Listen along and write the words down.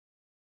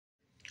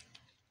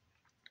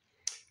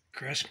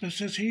Christmas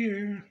is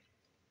here,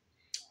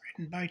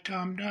 written by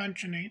Tom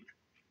Dontigny.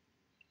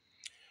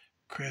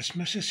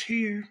 Christmas is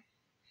here,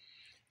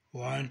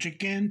 once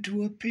again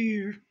to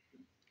appear.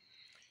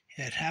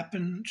 It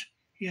happens,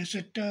 yes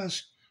it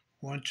does,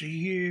 once a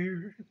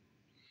year.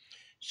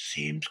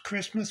 Seems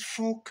Christmas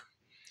folk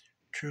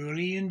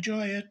truly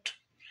enjoy it,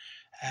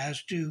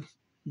 as do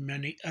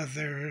many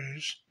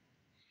others.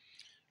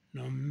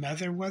 No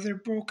matter whether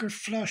broke or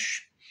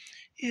flush,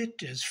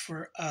 it is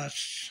for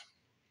us.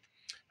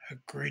 A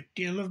great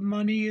deal of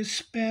money is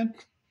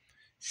spent,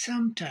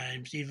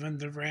 sometimes even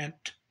the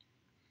rent.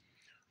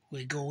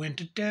 We go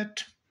into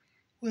debt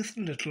with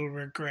little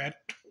regret.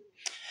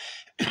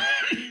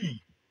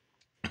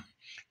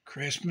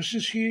 Christmas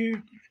is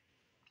here,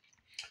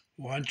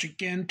 once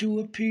again to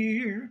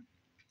appear.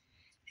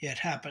 It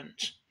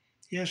happens,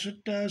 yes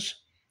it does,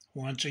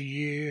 once a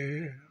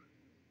year.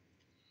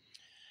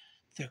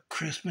 The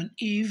Christmas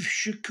Eve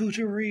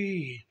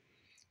chocuterie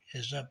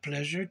is a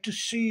pleasure to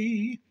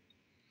see.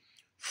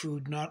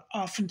 Food not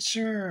often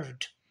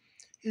served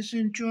is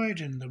enjoyed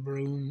in the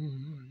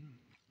room.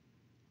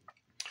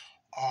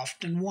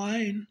 Often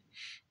wine,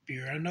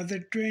 beer, and other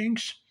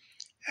drinks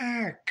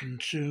are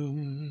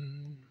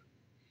consumed.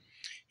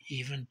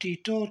 Even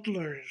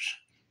teetotallers,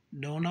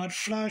 though not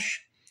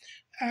flush,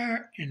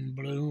 are in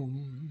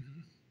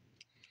bloom.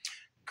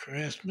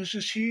 Christmas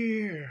is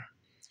here,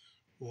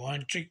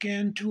 once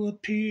again to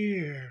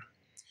appear.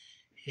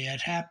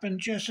 It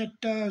happens, yes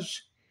it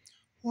does,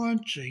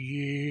 once a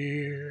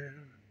year.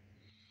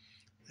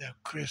 The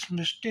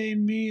Christmas Day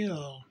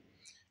meal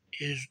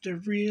is the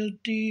real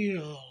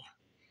deal.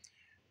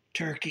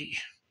 Turkey,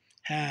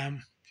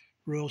 ham,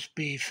 roast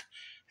beef,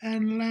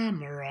 and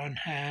lamb are on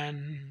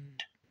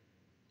hand.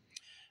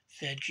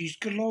 Veggies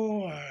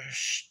galore,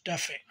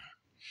 stuffing,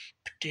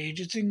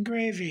 potatoes and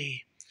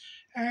gravy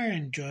are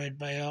enjoyed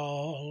by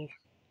all.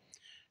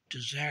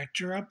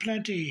 Desserts are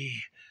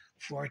aplenty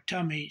for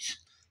tummies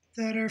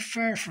that are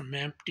far from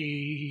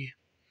empty.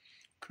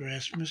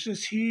 Christmas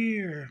is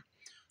here,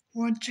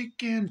 once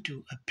again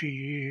to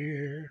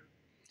appear.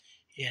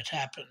 It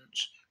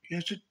happens,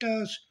 yes it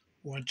does,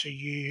 once a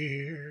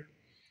year.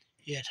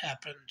 It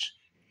happens,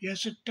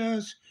 yes it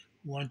does,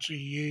 once a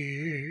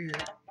year.